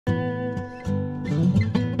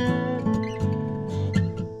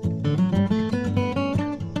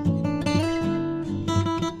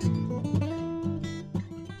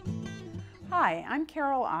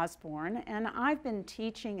Carole Osborne, and I've been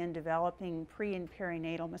teaching and developing pre- and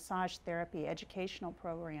perinatal massage therapy educational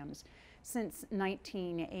programs since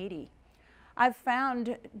 1980. I've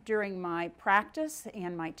found during my practice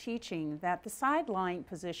and my teaching that the side lying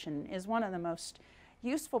position is one of the most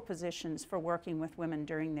useful positions for working with women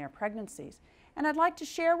during their pregnancies. And I'd like to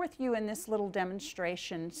share with you in this little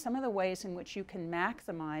demonstration some of the ways in which you can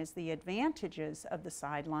maximize the advantages of the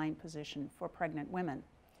side lying position for pregnant women.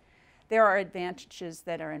 There are advantages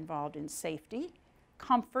that are involved in safety,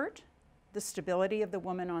 comfort, the stability of the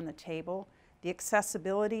woman on the table, the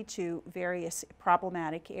accessibility to various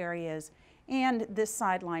problematic areas, and this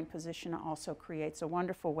side lying position also creates a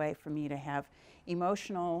wonderful way for me to have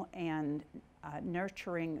emotional and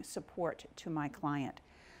nurturing support to my client.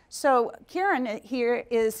 So Karen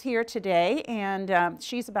is here today, and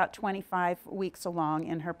she's about 25 weeks along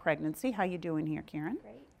in her pregnancy. How you doing here, Karen?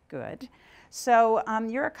 Great. Good. So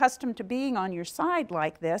you're accustomed to being on your side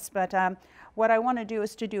like this, but what I want to do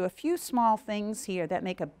is to do a few small things here that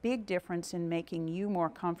make a big difference in making you more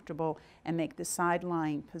comfortable and make the side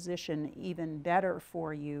lying position even better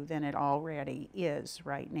for you than it already is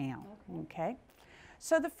right now. Okay?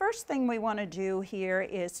 So the first thing we want to do here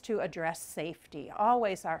is to address safety,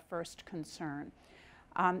 always our first concern.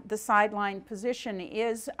 The side lying position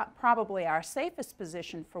is probably our safest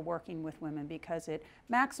position for working with women because it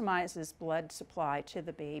maximizes blood supply to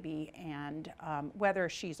the baby, and whether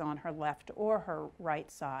she's on her left or her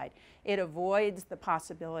right side. It avoids the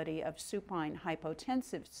possibility of supine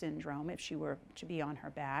hypotensive syndrome if she were to be on her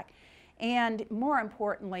back. And more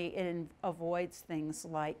importantly, it avoids things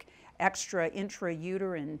like extra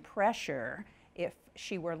intrauterine pressure if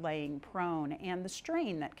she were laying prone, and the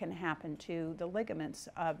strain that can happen to the ligaments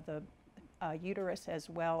of the uterus as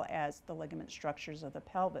well as the ligament structures of the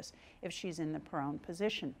pelvis if she's in the prone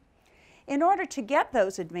position. In order to get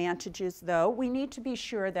those advantages, though, we need to be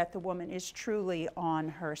sure that the woman is truly on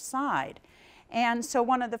her side. And so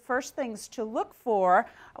one of the first things to look for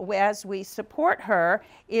as we support her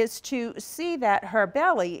is to see that her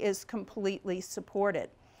belly is completely supported.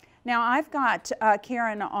 Now I've got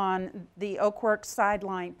Karen on the Oakworks side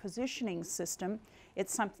lying positioning system.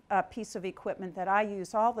 It's a piece of equipment that I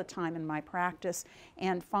use all the time in my practice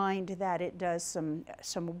and find that it does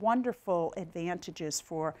some wonderful advantages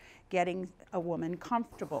for getting a woman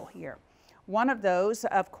comfortable here. One of those,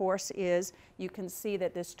 of course, is you can see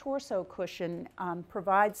that this torso cushion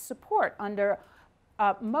provides support under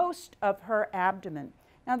most of her abdomen.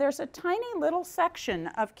 Now there's a tiny little section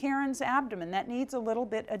of Karen's abdomen that needs a little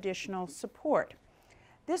bit additional support.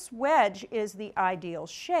 This wedge is the ideal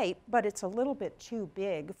shape, but it's a little bit too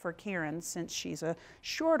big for Karen since she's a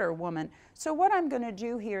shorter woman. So what I'm going to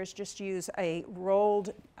do here is just use a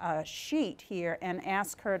rolled sheet here and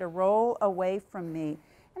ask her to roll away from me.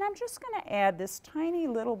 And I'm just going to add this tiny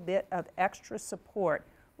little bit of extra support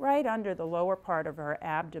right under the lower part of her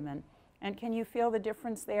abdomen. And can you feel the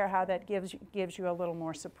difference there, how that gives you a little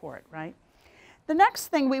more support, right? The next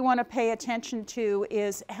thing we want to pay attention to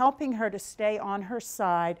is helping her to stay on her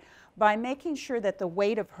side by making sure that the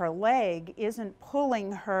weight of her leg isn't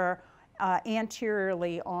pulling her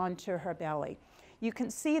anteriorly onto her belly. You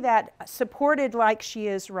can see that supported like she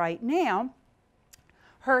is right now,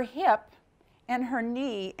 her hip and her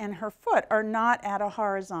knee and her foot are not at a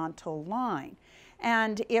horizontal line.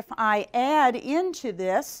 And if I add into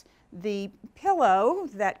this the pillow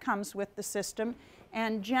that comes with the system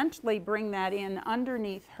and gently bring that in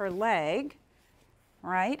underneath her leg,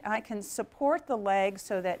 right, I can support the leg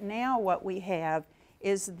so that now what we have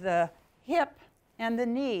is the hip and the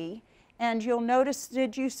knee. And you'll notice,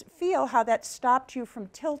 did you feel how that stopped you from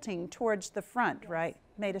tilting towards the front, right?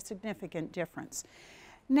 Made a significant difference.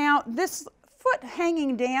 Now this foot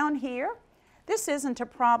hanging down here, this isn't a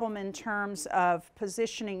problem in terms of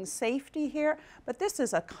positioning safety here, but this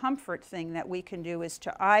is a comfort thing that we can do, is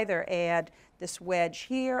to either add this wedge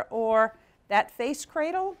here or that face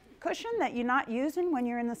cradle cushion that you're not using when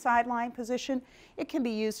you're in the side lying position. It can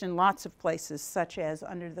be used in lots of places, such as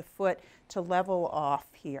under the foot to level off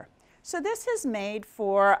here. So this is made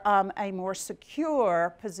for a more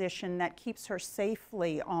secure position that keeps her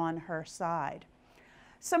safely on her side.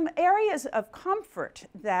 Some areas of comfort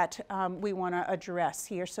that we want to address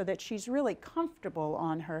here so that she's really comfortable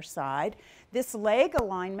on her side. This leg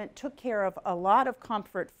alignment took care of a lot of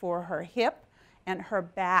comfort for her hip and her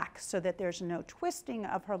back so that there's no twisting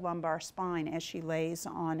of her lumbar spine as she lays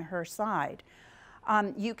on her side.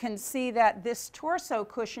 You can see that this torso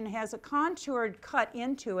cushion has a contoured cut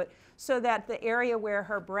into it so that the area where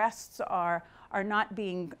her breasts are not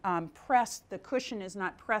being pressed, the cushion is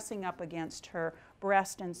not pressing up against her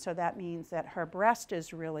breast, and so that means that her breast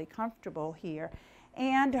is really comfortable here.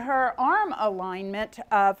 and her arm alignment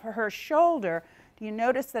of her shoulder. Do you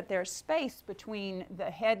notice that there's space between the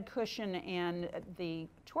head cushion and the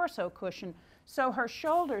torso cushion? So her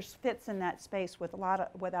shoulders fits in that space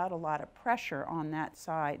without a lot of pressure on that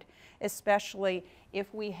side, especially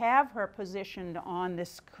if we have her positioned on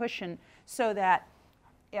this cushion so that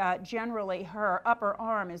generally her upper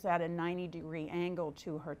arm is at a 90-degree angle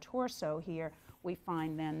to her torso here. We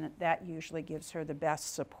find then that that usually gives her the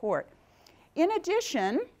best support. In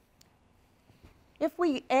addition, if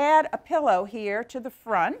we add a pillow here to the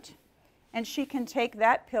front, and she can take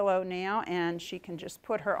that pillow now and she can just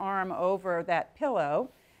put her arm over that pillow,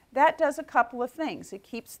 that does a couple of things. It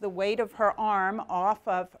keeps the weight of her arm off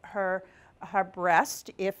of her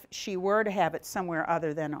breast if she were to have it somewhere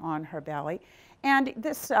other than on her belly. And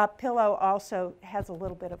this pillow also has a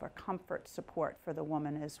little bit of a comfort support for the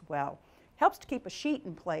woman as well. Helps to keep a sheet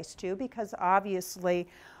in place too, because obviously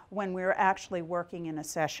when we're actually working in a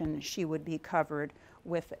session, she would be covered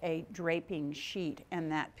with a draping sheet,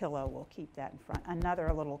 and that pillow will keep that in front.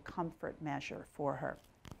 Another little comfort measure for her.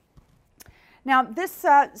 Now this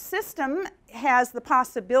system has the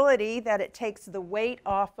possibility that it takes the weight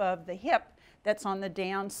off of the hip that's on the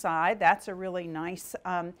downside. That's a really nice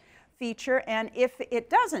feature. And if it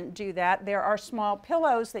doesn't do that, there are small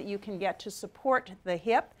pillows that you can get to support the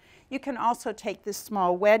hip. You can also take this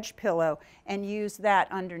small wedge pillow and use that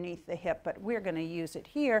underneath the hip, but we're going to use it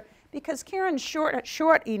here because Karen's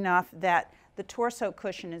short enough that the torso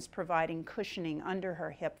cushion is providing cushioning under her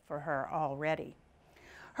hip for her already.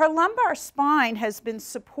 Her lumbar spine has been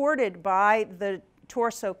supported by the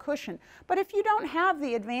torso cushion, but if you don't have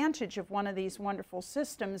the advantage of one of these wonderful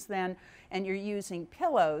systems then, and you're using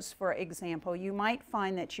pillows, for example, you might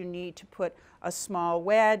find that you need to put a small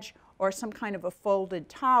wedge or some kind of a folded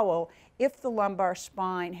towel if the lumbar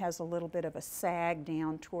spine has a little bit of a sag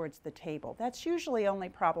down towards the table. That's usually only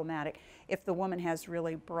problematic if the woman has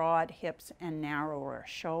really broad hips and narrower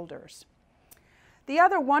shoulders. The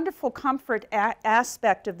other wonderful comfort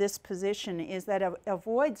aspect of this position is that it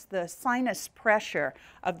avoids the sinus pressure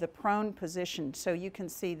of the prone position. So you can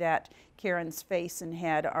see that Karen's face and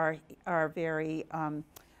head are very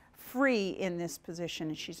free in this position,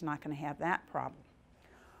 and she's not going to have that problem.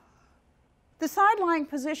 The side lying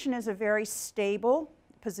position is a very stable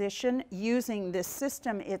position. Using this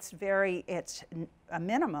system, it's a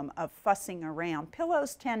minimum of fussing around.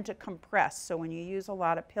 Pillows tend to compress, so when you use a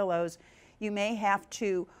lot of pillows, you may have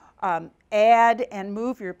to add and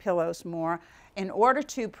move your pillows more. In order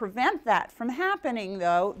to prevent that from happening,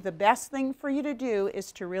 though, the best thing for you to do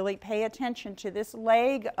is to really pay attention to this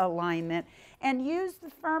leg alignment and use the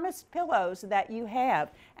firmest pillows that you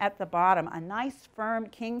have at the bottom. A nice firm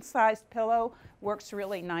king-sized pillow works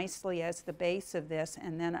really nicely as the base of this,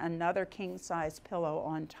 and then another king-size pillow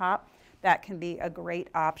on top. That can be a great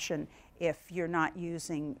option if you're not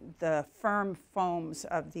using the firm foams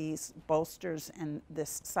of these bolsters and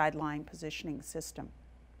this side-lying positioning system.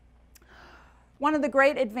 One of the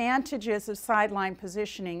great advantages of sideline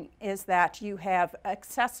positioning is that you have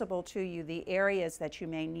accessible to you the areas that you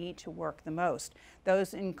may need to work the most.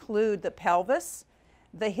 Those include the pelvis,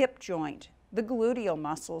 the hip joint, the gluteal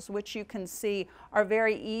muscles, which you can see are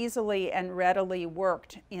very easily and readily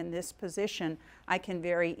worked in this position. I can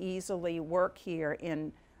very easily work here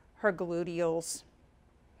in her gluteals.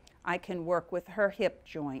 I can work with her hip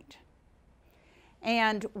joint.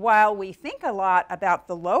 And while we think a lot about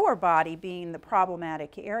the lower body being the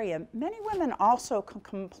problematic area, many women also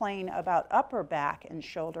complain about upper back and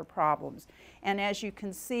shoulder problems. And as you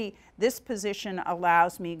can see, this position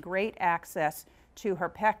allows me great access to her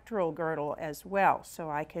pectoral girdle as well.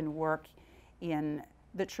 So I can work in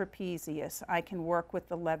the trapezius, I can work with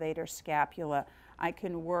the levator scapula, I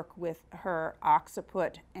can work with her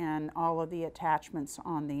occiput and all of the attachments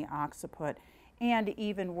on the occiput, and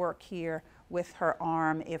even work here with her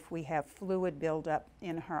arm if we have fluid buildup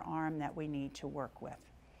in her arm that we need to work with.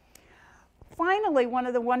 Finally, one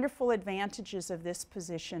of the wonderful advantages of this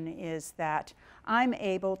position is that I'm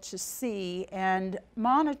able to see and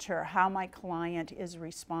monitor how my client is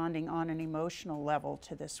responding on an emotional level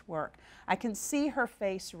to this work. I can see her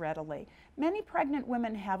face readily. Many pregnant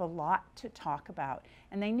women have a lot to talk about,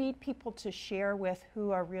 and they need people to share with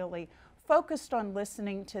who are really focused on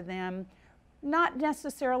listening to them, not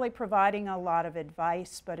necessarily providing a lot of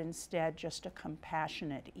advice, but instead just a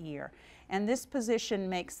compassionate ear. And this position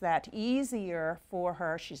makes that easier for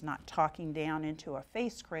her. She's not talking down into a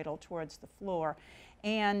face cradle towards the floor.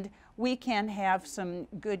 And we can have some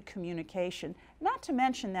good communication. Not to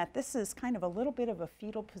mention that this is kind of a little bit of a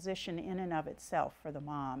fetal position in and of itself for the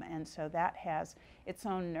mom. And so that has its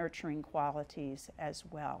own nurturing qualities as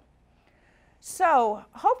well. So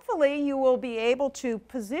hopefully you will be able to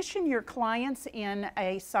position your clients in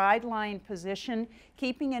a sideline position,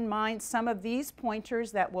 keeping in mind some of these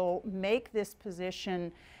pointers that will make this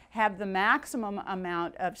position have the maximum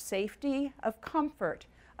amount of safety, of comfort,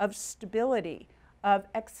 of stability, of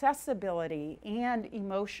accessibility, and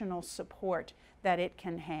emotional support that it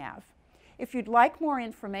can have. If you'd like more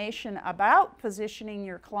information about positioning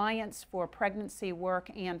your clients for pregnancy work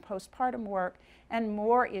and postpartum work and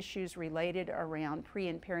more issues related around pre-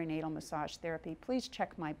 and perinatal massage therapy, please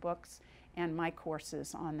check my books and my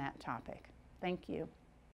courses on that topic. Thank you.